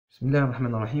بسم الله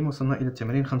الرحمن الرحيم. وصلنا إلى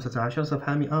التمرين 15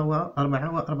 صفحة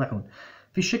 144.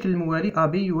 في الشكل الموالي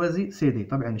AB يوازي CD.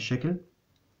 طبعا الشكل،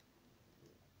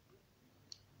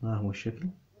 ما هو الشكل؟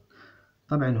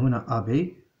 طبعا هنا AB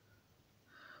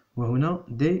وهنا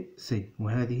DC،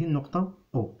 وهذه النقطة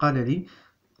O. قال لي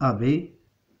AB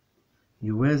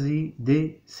يوازي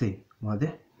DC،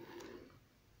 واضح؟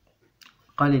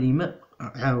 قال لي ما،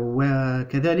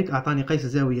 وكذلك أعطاني قيس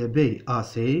الزاوية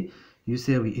BAC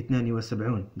يساوي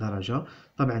 72 درجة.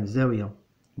 طبعا الزاوية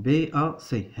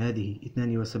BAC هذه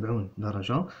 72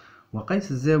 درجة،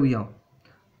 وقيس الزاوية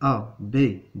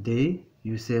ABD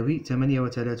يساوي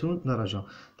 38 درجة.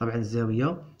 طبعا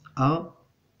الزاوية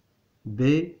ABD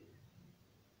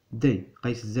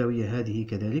قيس الزاوية هذه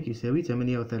كذلك يساوي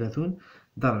 38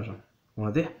 درجة،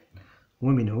 واضح؟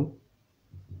 ومنه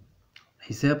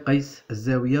حساب قيس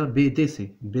الزاوية BDC،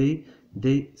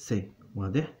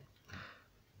 واضح؟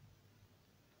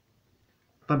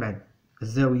 طبعا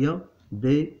الزاوية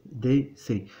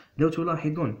BDC، لو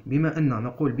تلاحظون بما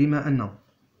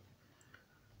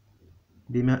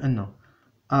أن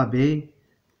AB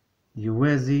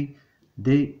يوازي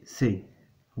DC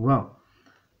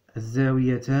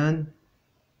والزاويتان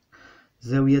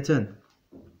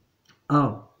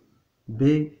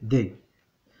ABD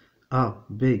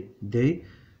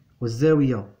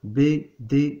والزاوية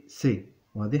BDC،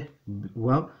 واضح؟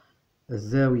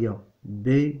 والزاوية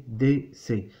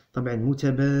BDC طبعا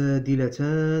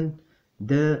متبادلتان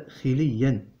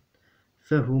داخليا،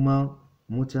 فهما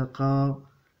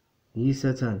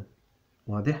متقايستان،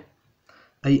 واضح؟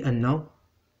 أي أن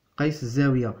قيس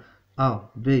الزاوية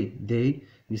ABD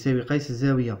يساوي قيس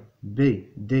الزاوية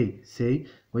BDC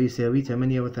ويساوي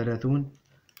 38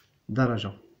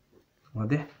 درجة،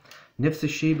 واضح؟ نفس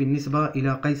الشيء بالنسبة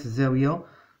إلى قيس الزاوية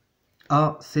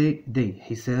ACD،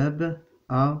 حساب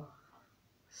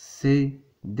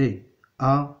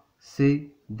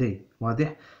ACD،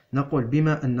 واضح؟ نقول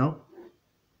بما أن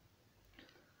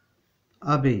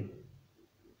AB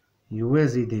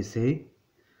يوازي DC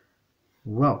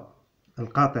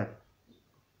والقاطع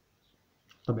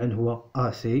طبعا هو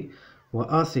AC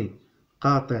وAC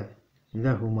قاطع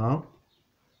لهما،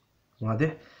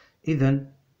 واضح؟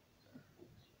 إذن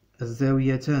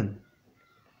الزاويتان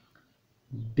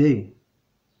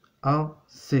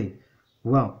BAC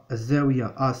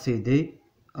والزاوية ACD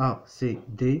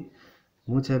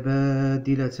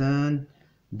متبادلتان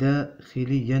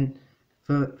داخليا،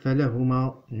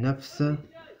 فلهما نفس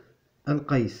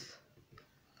القيس.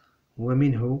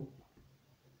 ومنه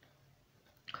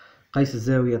قيس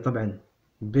الزاوية طبعا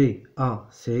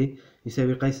BAC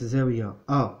يساوي قيس الزاوية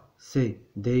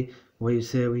ACD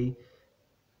ويساوي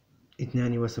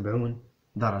 72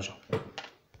 درجة.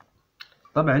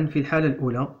 طبعا في الحالة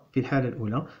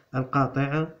الأولى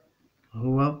القاطع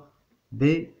هو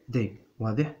BD،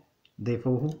 واضح؟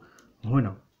 ضيفوه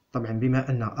هنا. طبعا بما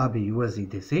أن AB يوازي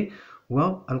DC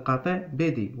والقاطع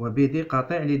BD، وBD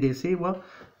قاطع لDC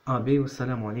وAB.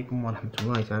 والسلام عليكم ورحمة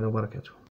الله تعالى وبركاته.